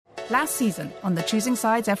Last season, on the Choosing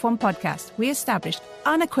Sides F1 podcast, we established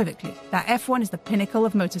unequivocally that F1 is the pinnacle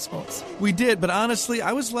of motorsports. We did, but honestly,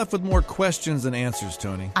 I was left with more questions than answers,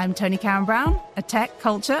 Tony. I'm Tony Karen Brown, a tech,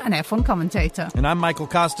 culture, and F1 commentator. And I'm Michael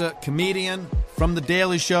Costa, comedian from The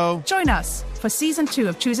Daily Show. Join us for Season 2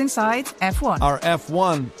 of Choosing Sides F1. Our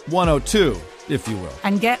F1 102, if you will.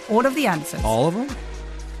 And get all of the answers. All of them?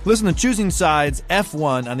 Listen to Choosing Sides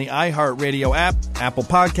F1 on the iHeartRadio app, Apple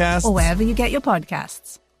Podcasts, or wherever you get your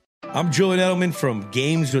podcasts. I'm Julian Edelman from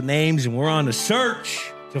Games with Names, and we're on a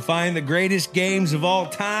search to find the greatest games of all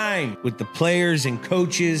time with the players and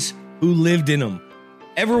coaches who lived in them.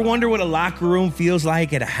 Ever wonder what a locker room feels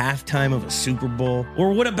like at a halftime of a Super Bowl?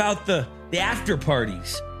 Or what about the after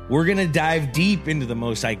parties? We're going to dive deep into the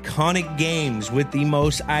most iconic games with the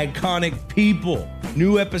most iconic people.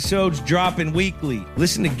 New episodes dropping weekly.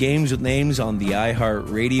 Listen to Games with Names on the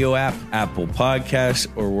iHeartRadio app, Apple Podcasts,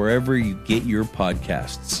 or wherever you get your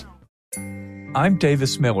podcasts. I'm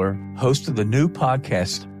Davis Miller, host of the new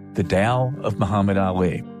podcast, The Tao of Muhammad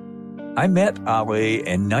Ali. I met Ali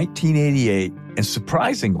in 1988, and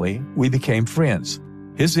surprisingly, we became friends.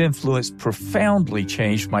 His influence profoundly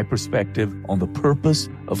changed my perspective on the purpose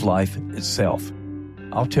of life itself.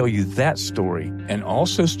 I'll tell you that story, and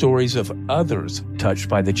also stories of others touched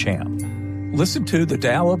by the champ. Listen to The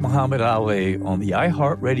Tao of Muhammad Ali on the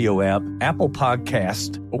iHeartRadio app, Apple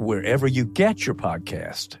Podcast, or wherever you get your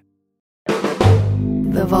podcast.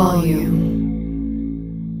 The volume.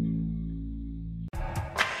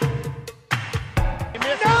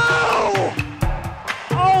 No!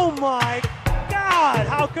 Oh my God!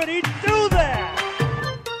 How could he do that?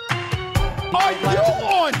 Are you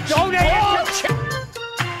on? Don't answer.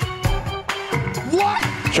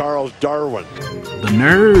 What? Charles Darwin. The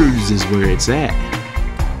nerves is where it's at.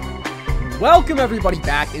 Welcome everybody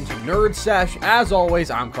back into Nerd Sesh. As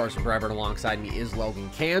always, I'm Carson Brever, alongside me is Logan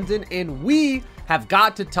Camden, and we have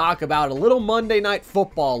got to talk about a little Monday Night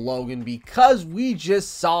Football, Logan, because we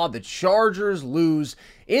just saw the Chargers lose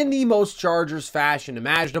in the most Chargers fashion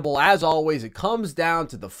imaginable. As always, it comes down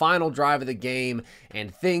to the final drive of the game,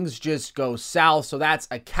 and things just go south. So that's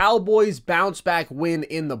a Cowboys bounce-back win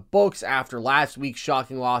in the books after last week's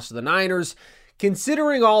shocking loss to the Niners.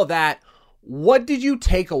 Considering all that, what did you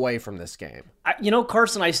take away from this game?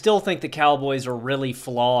 Carson, I still think the Cowboys are really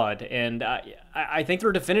flawed, and I think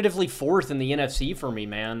they're definitively fourth in the NFC for me,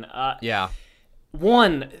 man. Yeah.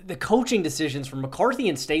 One, the coaching decisions from McCarthy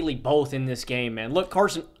and Staley both in this game, man. Look,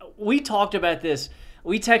 Carson, we talked about this.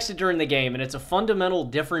 We texted during the game, and it's a fundamental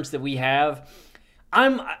difference that we have.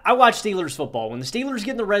 I watch Steelers football. When the Steelers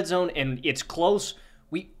get in the red zone and it's close,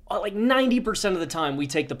 we like 90% of the time we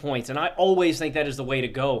take the points, and I always think that is the way to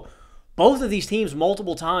go. Both of these teams,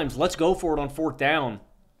 multiple times, let's go for it on fourth down,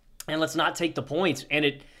 and let's not take the points.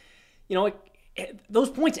 And those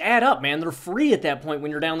points add up, man. They're free at that point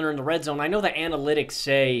when you're down there in the red zone. I know the analytics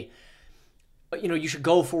say, you should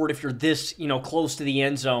go for it if you're this, close to the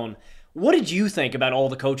end zone. What did you think about all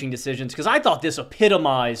the coaching decisions? Because I thought this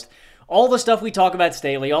epitomized all the stuff we talk about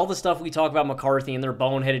Staley, all the stuff we talk about McCarthy and their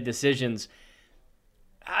boneheaded decisions.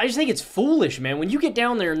 I just think it's foolish, man. When you get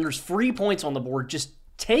down there and there's free points on the board, just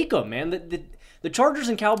take them, man. The Chargers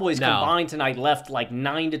and Cowboys combined tonight left like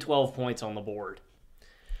 9 to 12 points on the board.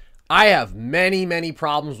 I have many, many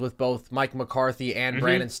problems with both Mike McCarthy and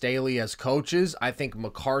Brandon Staley as coaches. I think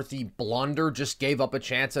McCarthy blunder, just gave up a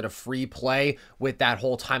chance at a free play with that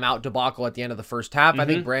whole timeout debacle at the end of the first half. I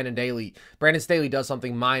think Brandon Staley does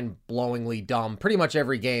something mind-blowingly dumb pretty much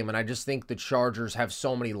every game, and I just think the Chargers have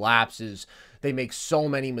so many lapses. They make so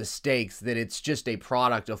many mistakes that it's just a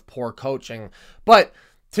product of poor coaching. But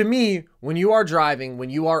to me, when you are driving, when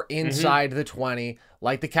you are inside the 20,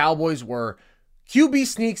 like the Cowboys were, QB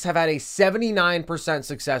sneaks have had a 79%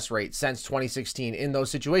 success rate since 2016 in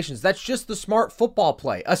those situations. That's just the smart football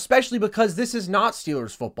play, especially because this is not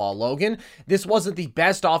Steelers football, Logan. This wasn't the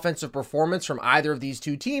best offensive performance from either of these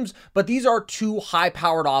two teams, but these are two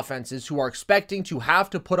high-powered offenses who are expecting to have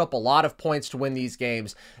to put up a lot of points to win these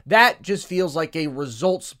games. That just feels like a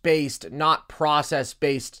results-based, not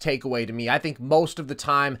process-based takeaway to me. I think most of the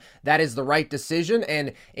time that is the right decision,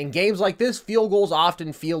 and in games like this, field goals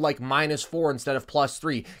often feel like -4 instead of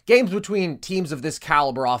 +3. Games between teams of this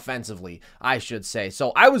caliber offensively, I should say.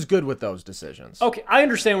 So I was good with those decisions. Okay, I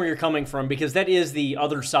understand where you're coming from because that is the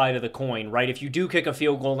other side of the coin, right? If you do kick a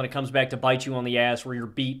field goal and it comes back to bite you on the ass where you're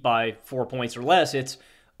beat by 4 points or less, it's,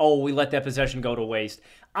 we let that possession go to waste.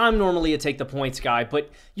 I'm normally a take the points guy, but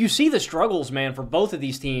you see the struggles, man, for both of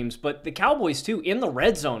these teams. But the Cowboys, too, in the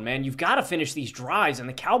red zone, man, you've got to finish these drives. And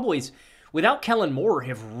the Cowboys, without Kellen Moore,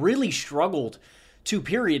 have really struggled to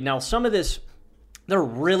period. Now, some of this, they're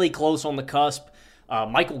really close on the cusp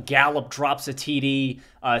Michael Gallup drops a TD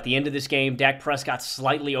at the end of this game. Dak Prescott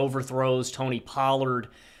slightly overthrows Tony Pollard.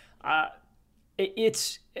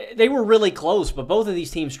 They were really close, but both of these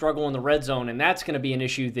teams struggle in the red zone, and that's going to be an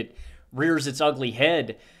issue that rears its ugly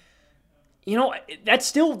head. You know, that's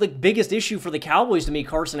still the biggest issue for the Cowboys to me,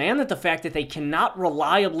 Carson, and that the fact that they cannot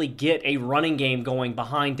reliably get a running game going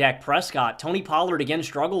behind Dak Prescott. Tony Pollard again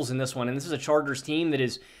struggles in this one, and this is a Chargers team that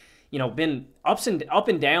has, been up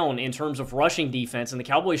and down in terms of rushing defense, and the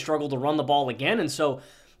Cowboys struggle to run the ball again, and so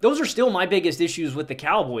those are still my biggest issues with the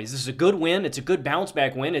Cowboys. This is a good win. It's a good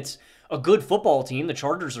bounce-back win. It's a good football team. The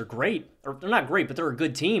Chargers are great. Or they're not great, but they're a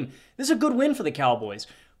good team. This is a good win for the Cowboys.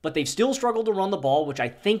 But they've still struggled to run the ball, which I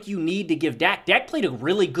think you need to give Dak. Dak played a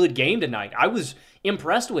really good game tonight. I was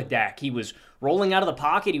impressed with Dak. He was rolling out of the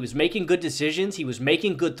pocket. He was making good decisions. He was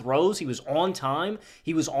making good throws. He was on time.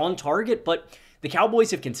 He was on target. But the Cowboys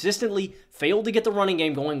have consistently failed to get the running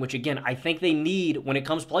game going, which, again, I think they need when it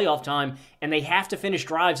comes playoff time. And they have to finish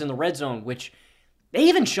drives in the red zone, which they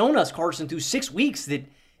haven't shown us, Carson, through 6 weeks that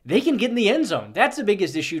they can get in the end zone. That's the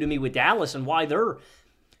biggest issue to me with Dallas and why they're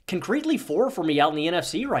concretely 4 for me out in the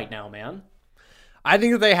NFC right now, man. I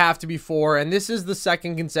think that they have to be 4, and this is the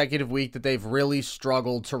second consecutive week that they've really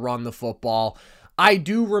struggled to run the football. I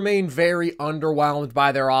do remain very underwhelmed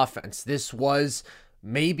by their offense. This was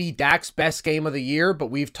maybe Dak's best game of the year, but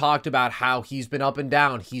we've talked about how he's been up and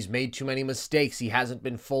down. He's made too many mistakes. He hasn't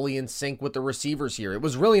been fully in sync with the receivers here. It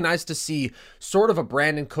was really nice to see sort of a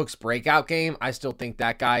Brandon Cooks breakout game. I still think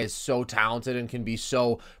that guy is so talented and can be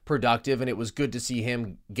so productive, and it was good to see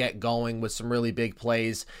him get going with some really big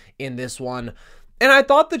plays in this one. And I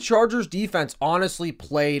thought the Chargers defense honestly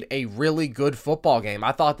played a really good football game.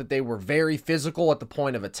 I thought that they were very physical at the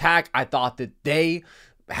point of attack. I thought that they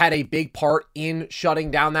had a big part in shutting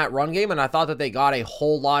down that run game, and I thought that they got a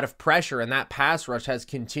whole lot of pressure, and that pass rush has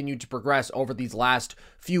continued to progress over these last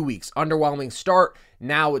few weeks. Underwhelming start,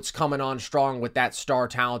 now it's coming on strong with that star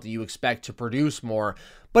talent that you expect to produce more,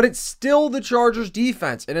 but it's still the Chargers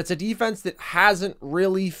defense, and it's a defense that hasn't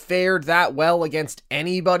really fared that well against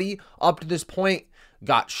anybody up to this point.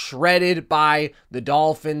 Got shredded by the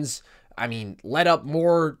Dolphins. I mean, led up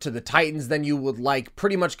more to the Titans than you would like.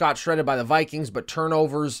 Pretty much got shredded by the Vikings, but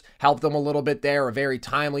turnovers helped them a little bit there, a very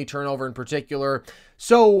timely turnover in particular.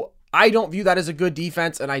 So I don't view that as a good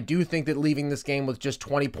defense, and I do think that leaving this game with just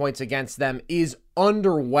 20 points against them is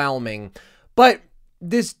underwhelming. But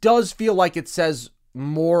this does feel like it says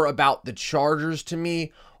more about the Chargers to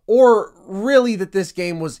me, or really that this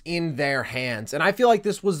game was in their hands. And I feel like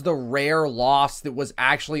this was the rare loss that was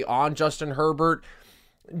actually on Justin Herbert.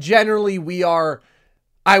 Generally, we are,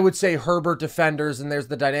 I would say, Herbert defenders, and there's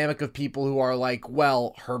the dynamic of people who are like,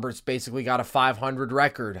 well, Herbert's basically got a 500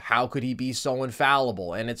 record. How could he be so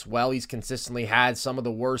infallible? And it's, well, he's consistently had some of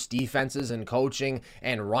the worst defenses and coaching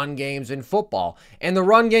and run games in football. And the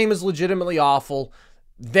run game is legitimately awful.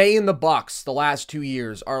 They and the Bucs the last 2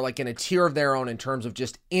 years are like in a tier of their own in terms of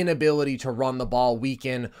just inability to run the ball week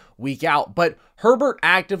in, week out. But Herbert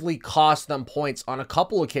actively cost them points on a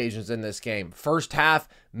couple occasions in this game. First half,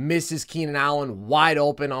 misses Keenan Allen wide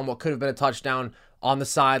open on what could have been a touchdown on the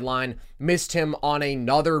sideline. Missed him on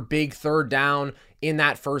another big third down in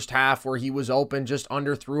that first half where he was open, just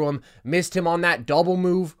underthrew him. Missed him on that double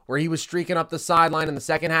move where he was streaking up the sideline in the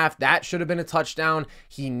second half. That should have been a touchdown.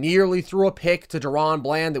 He nearly threw a pick to Deron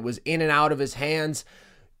Bland that was in and out of his hands.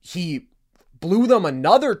 He blew them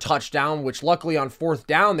another touchdown, which luckily on fourth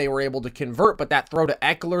down they were able to convert, but that throw to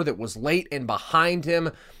Eckler that was late and behind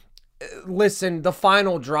him. Listen, the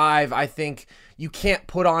final drive, I think you can't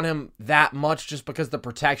put on him that much just because the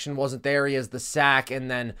protection wasn't there. He has the sack, and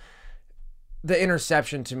then the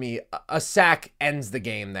interception. To me, a sack ends the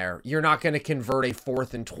game there. You're not going to convert a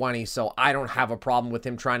 4th and 20, so I don't have a problem with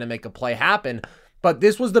him trying to make a play happen. But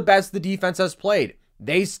this was the best the defense has played.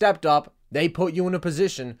 They stepped up. They put you in a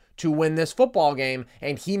position to win this football game,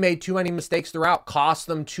 and he made too many mistakes throughout, cost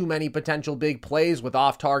them too many potential big plays with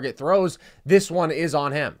off-target throws. This one is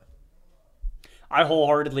on him. I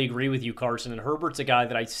wholeheartedly agree with you, Carson. And Herbert's a guy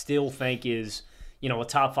that I still think is, a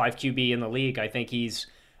top 5 QB in the league. I think he's,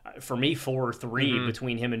 for me, 4 or 3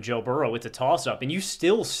 between him and Joe Burrow. It's a toss-up. And you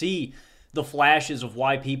still see the flashes of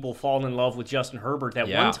why people fall in love with Justin Herbert. That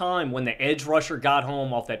one time when the edge rusher got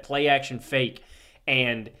home off that play-action fake,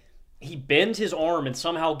 and he bends his arm and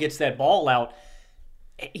somehow gets that ball out.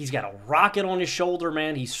 He's got a rocket on his shoulder,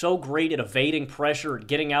 man. He's so great at evading pressure, at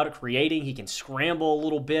getting out, at creating. He can scramble a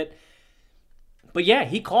little bit. But yeah,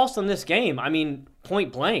 he cost them this game. I mean,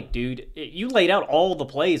 point blank, dude. You laid out all the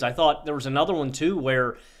plays. I thought there was another one, too,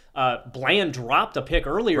 where Bland dropped a pick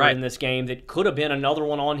earlier in this game that could have been another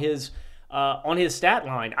one on his stat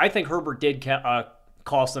line. I think Herbert did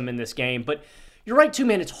cost them in this game. But you're right, too,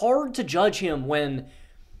 man. It's hard to judge him when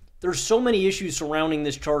there's so many issues surrounding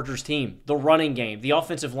this Chargers team. The running game, the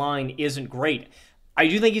offensive line isn't great. I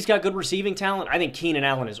do think he's got good receiving talent. I think Keenan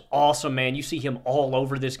Allen is awesome, man. You see him all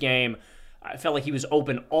over this game. I felt like he was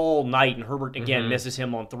open all night, and Herbert, again, misses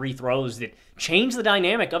him on 3 throws that changed the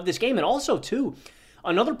dynamic of this game. And also, too,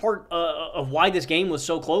 another part of why this game was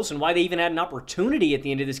so close and why they even had an opportunity at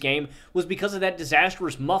the end of this game was because of that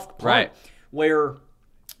disastrous muffed punt where,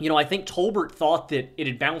 I think Tolbert thought that it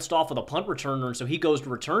had bounced off of the punt returner, and so he goes to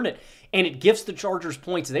return it, and it gifts the Chargers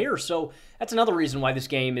points there. So that's another reason why this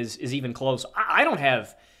game is even close. I don't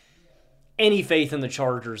have any faith in the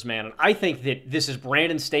Chargers, man. And I think that this is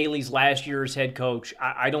Brandon Staley's last year as head coach.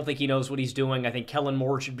 I don't think he knows what he's doing. I think Kellen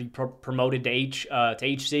Moore should be promoted to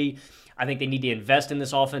HC. I think they need to invest in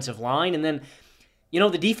this offensive line. And then,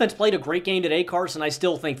 the defense played a great game today, Carson. I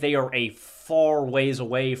still think they are a far ways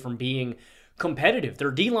away from being competitive.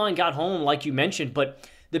 Their D-line got home, like you mentioned, but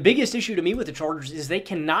the biggest issue to me with the Chargers is they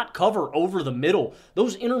cannot cover over the middle.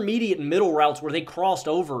 Those intermediate middle routes where they crossed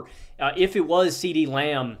over, if it was CeeDee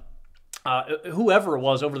Lamb, whoever it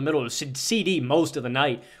was over the middle, it was CD most of the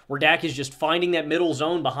night, where Dak is just finding that middle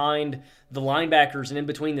zone behind the linebackers and in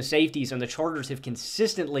between the safeties, and the Chargers have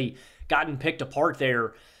consistently gotten picked apart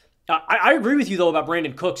there. I agree with you, though, about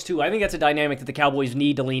Brandon Cooks, too. I think that's a dynamic that the Cowboys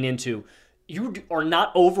need to lean into. You are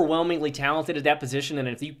not overwhelmingly talented at that position, and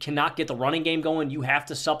if you cannot get the running game going, you have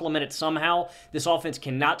to supplement it somehow. This offense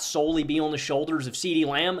cannot solely be on the shoulders of CeeDee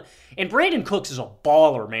Lamb. And Brandon Cooks is a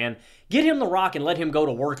baller, man. Get him the rock and let him go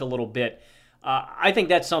to work a little bit. I think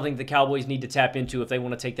that's something the Cowboys need to tap into if they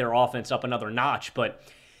want to take their offense up another notch. But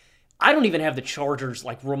I don't even have the Chargers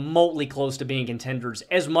remotely close to being contenders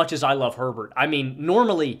as much as I love Herbert. I mean,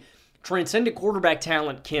 normally, transcendent quarterback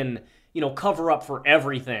talent can cover up for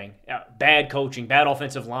everything. Bad coaching, bad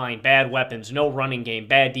offensive line, bad weapons, no running game,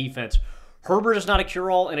 bad defense. Herbert is not a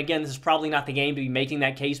cure-all, and again, this is probably not the game to be making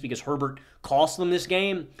that case because Herbert cost them this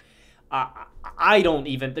game.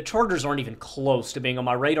 The Chargers aren't even close to being on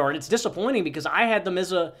my radar, and it's disappointing because I had them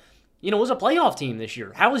as a playoff team this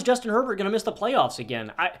year. How is Justin Herbert going to miss the playoffs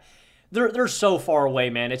again? They're so far away,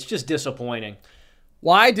 man. It's just disappointing.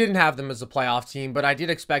 Well, I didn't have them as a playoff team, but I did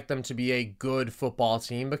expect them to be a good football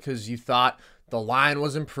team because you thought the line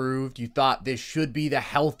was improved. You thought this should be the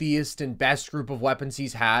healthiest and best group of weapons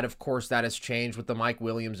he's had. Of course, that has changed with the Mike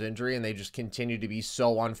Williams injury, and they just continue to be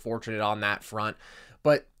so unfortunate on that front.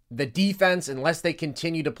 But the defense, unless they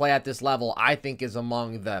continue to play at this level, I think is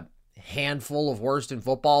among the handful of worst in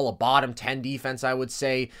football, a bottom 10 defense, I would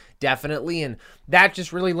say, definitely, and that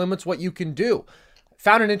just really limits what you can do.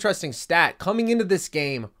 Found an interesting stat. Coming into this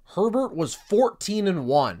game, Herbert was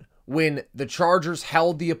 14-1 when the Chargers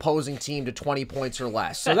held the opposing team to 20 points or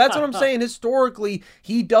less. So that's what I'm saying. Historically,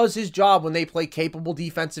 he does his job when they play capable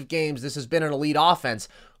defensive games. This has been an elite offense.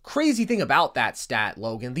 Crazy thing about that stat,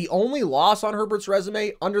 Logan, the only loss on Herbert's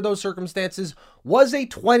resume under those circumstances was a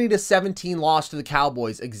 20-17 loss to the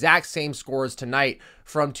Cowboys. Exact same score as tonight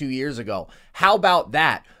from 2 years ago. How about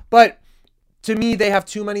that? But to me, they have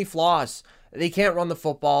too many flaws. They can't run the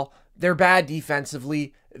football. They're bad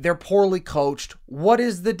defensively. They're poorly coached. What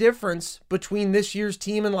is the difference between this year's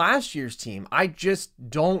team and last year's team? I just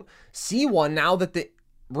don't see one now that the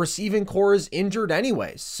receiving core is injured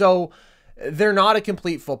anyways. So they're not a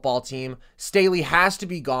complete football team. Staley has to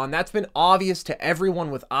be gone. That's been obvious to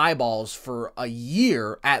everyone with eyeballs for a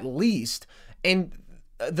year at least. And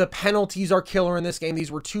the penalties are killer in this game.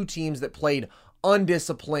 These were two teams that played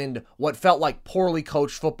undisciplined, what felt like poorly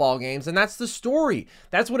coached football games, and that's the story.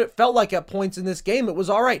 That's what it felt like at points in this game. It was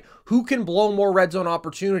all right. Who can blow more red zone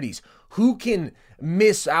opportunities? Who can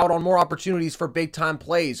miss out on more opportunities for big time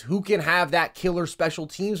plays? Who can have that killer special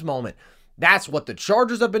teams moment? That's what the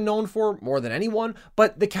Chargers have been known for more than anyone,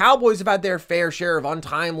 but the Cowboys have had their fair share of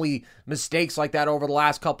untimely mistakes like that over the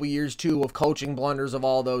last couple years too, of coaching blunders, of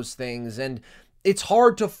all those things, and it's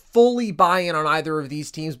hard to fully buy in on either of these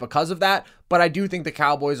teams because of that, but I do think the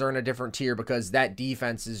Cowboys are in a different tier because that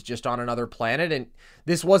defense is just on another planet, and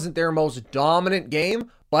this wasn't their most dominant game,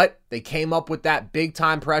 but they came up with that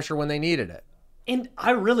big-time pressure when they needed it. And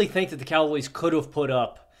I really think that the Cowboys could have put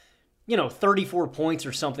up, 34 points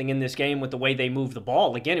or something in this game with the way they moved the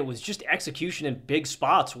ball. Again, it was just execution in big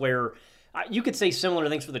spots where you could say similar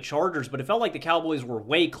things for the Chargers, but it felt like the Cowboys were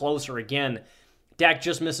way closer again. Dak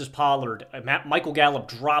just misses Pollard. Michael Gallup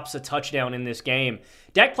drops a touchdown in this game.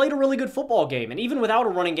 Dak played a really good football game, and even without a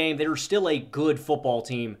running game, they were still a good football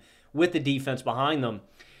team with the defense behind them.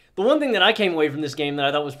 The one thing that I came away from this game that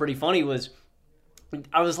I thought was pretty funny was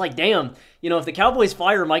I was like, damn, if the Cowboys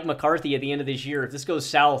fire Mike McCarthy at the end of this year, if this goes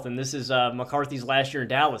south and this is McCarthy's last year in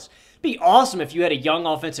Dallas, be awesome if you had a young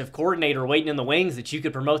offensive coordinator waiting in the wings that you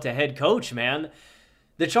could promote to head coach, man.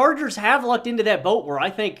 The Chargers have lucked into that boat where I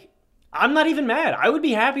think I'm not even mad. I would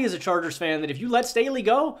be happy as a Chargers fan that if you let Staley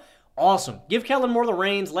go, awesome. Give Kellen Moore the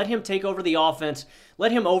reins. Let him take over the offense.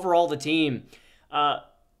 Let him overhaul the team.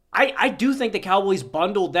 I do think the Cowboys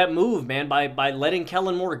bundled that move, man, by letting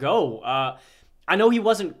Kellen Moore go. I know he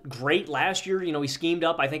wasn't great last year. He schemed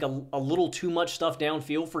up, I think, a little too much stuff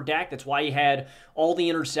downfield for Dak. That's why he had all the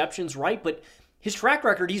interceptions, right? But his track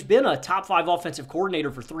record, he's been a top 5 offensive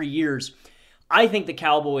coordinator for 3 years. I think the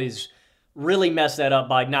Cowboys really messed that up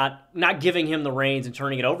by not giving him the reins and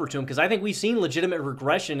turning it over to him, because I think we've seen legitimate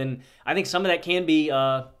regression, and I think some of that can be,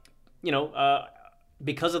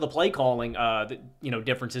 because of the play calling,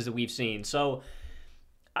 differences that we've seen. So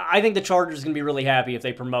I think the Chargers are going to be really happy if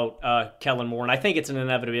they promote Kellen Moore, and I think it's an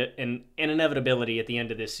inevitability at the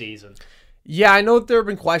end of this season. Yeah, I know that there have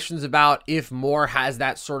been questions about if Moore has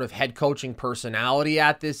that sort of head coaching personality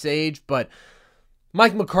at this age, but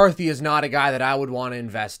Mike McCarthy is not a guy that I would want to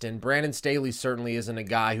invest in. Brandon Staley certainly isn't a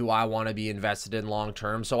guy who I want to be invested in long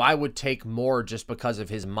term, so I would take Moore just because of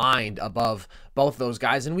his mind above both those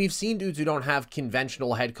guys. And we've seen dudes who don't have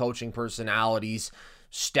conventional head coaching personalities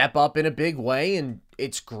step up in a big way, and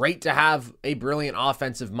it's great to have a brilliant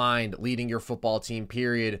offensive mind leading your football team,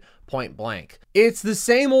 period, point blank. It's the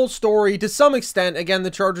same old story to some extent. Again,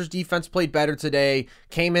 the Chargers defense played better today,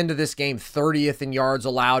 came into this game 30th in yards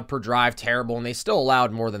allowed per drive, terrible, and they still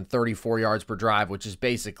allowed more than 34 yards per drive, which is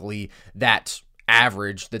basically that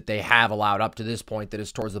average that they have allowed up to this point that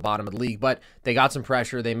is towards the bottom of the league. But they got some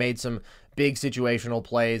pressure, they made some big situational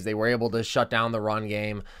plays, they were able to shut down the run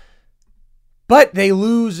game. But they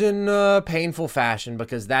lose in painful fashion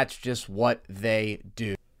because that's just what they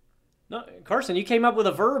do. No, Carson, you came up with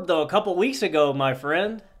a verb, though, a couple weeks ago, my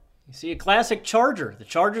friend. You see, a classic Charger. The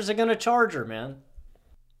Chargers are going to Charger, man.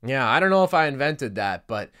 Yeah, I don't know if I invented that,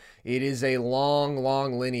 but it is a long,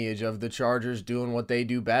 long lineage of the Chargers doing what they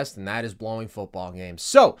do best, and that is blowing football games.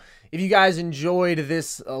 So, if you guys enjoyed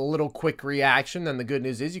this little quick reaction, then the good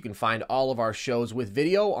news is you can find all of our shows with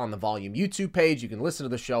video on the Volume YouTube page. You can listen to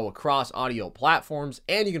the show across audio platforms,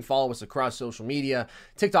 and you can follow us across social media,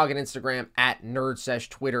 TikTok and Instagram at NerdSesh,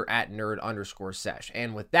 Twitter at Nerd_Sesh.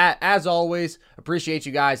 And with that, as always, appreciate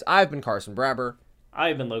you guys. I've been Carson Brabber.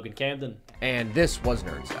 I've been Logan Camden. And this was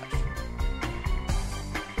Nerd Sesh.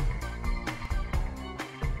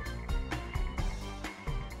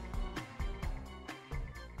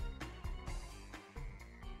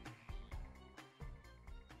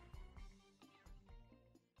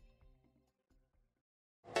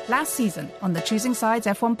 Last season on the Choosing Sides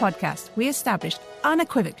F1 podcast, we established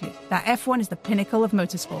unequivocally that F1 is the pinnacle of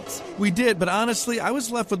motorsports. We did, but honestly, I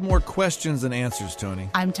was left with more questions than answers, Tony.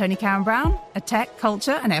 I'm Tony Karen Brown, a tech,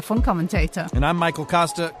 culture, and F1 commentator. And I'm Michael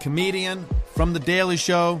Costa, comedian from The Daily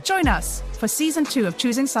Show. Join us for Season 2 of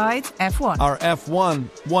Choosing Sides F1. Our F1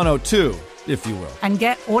 102, if you will. And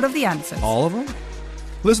get all of the answers. All of them?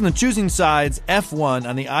 Listen to Choosing Sides F1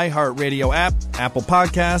 on the iHeartRadio app, Apple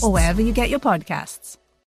Podcasts, or wherever you get your podcasts.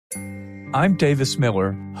 I'm Davis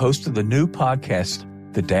Miller, host of the new podcast,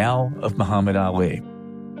 The Tao of Muhammad Ali.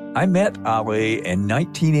 I met Ali in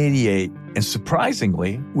 1988, and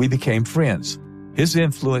surprisingly, we became friends. His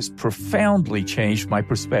influence profoundly changed my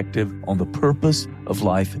perspective on the purpose of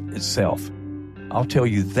life itself. I'll tell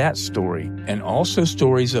you that story, and also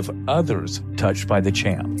stories of others touched by the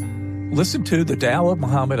champ. Listen to The Tao of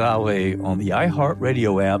Muhammad Ali on the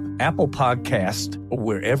iHeartRadio app, Apple Podcast, or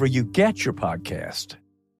wherever you get your podcast.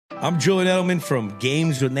 I'm Julian Edelman from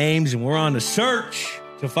Games with Names, and we're on a search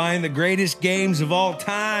to find the greatest games of all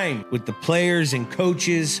time with the players and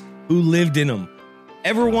coaches who lived in them.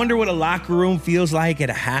 Ever wonder what a locker room feels like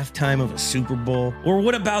at a halftime of a Super Bowl? Or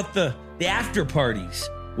what about the after parties?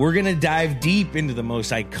 We're going to dive deep into the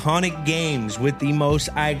most iconic games with the most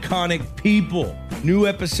iconic people. New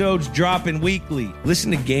episodes dropping weekly.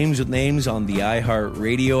 Listen to Games with Names on the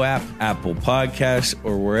iHeartRadio app, Apple Podcasts,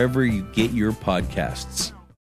 or wherever you get your podcasts.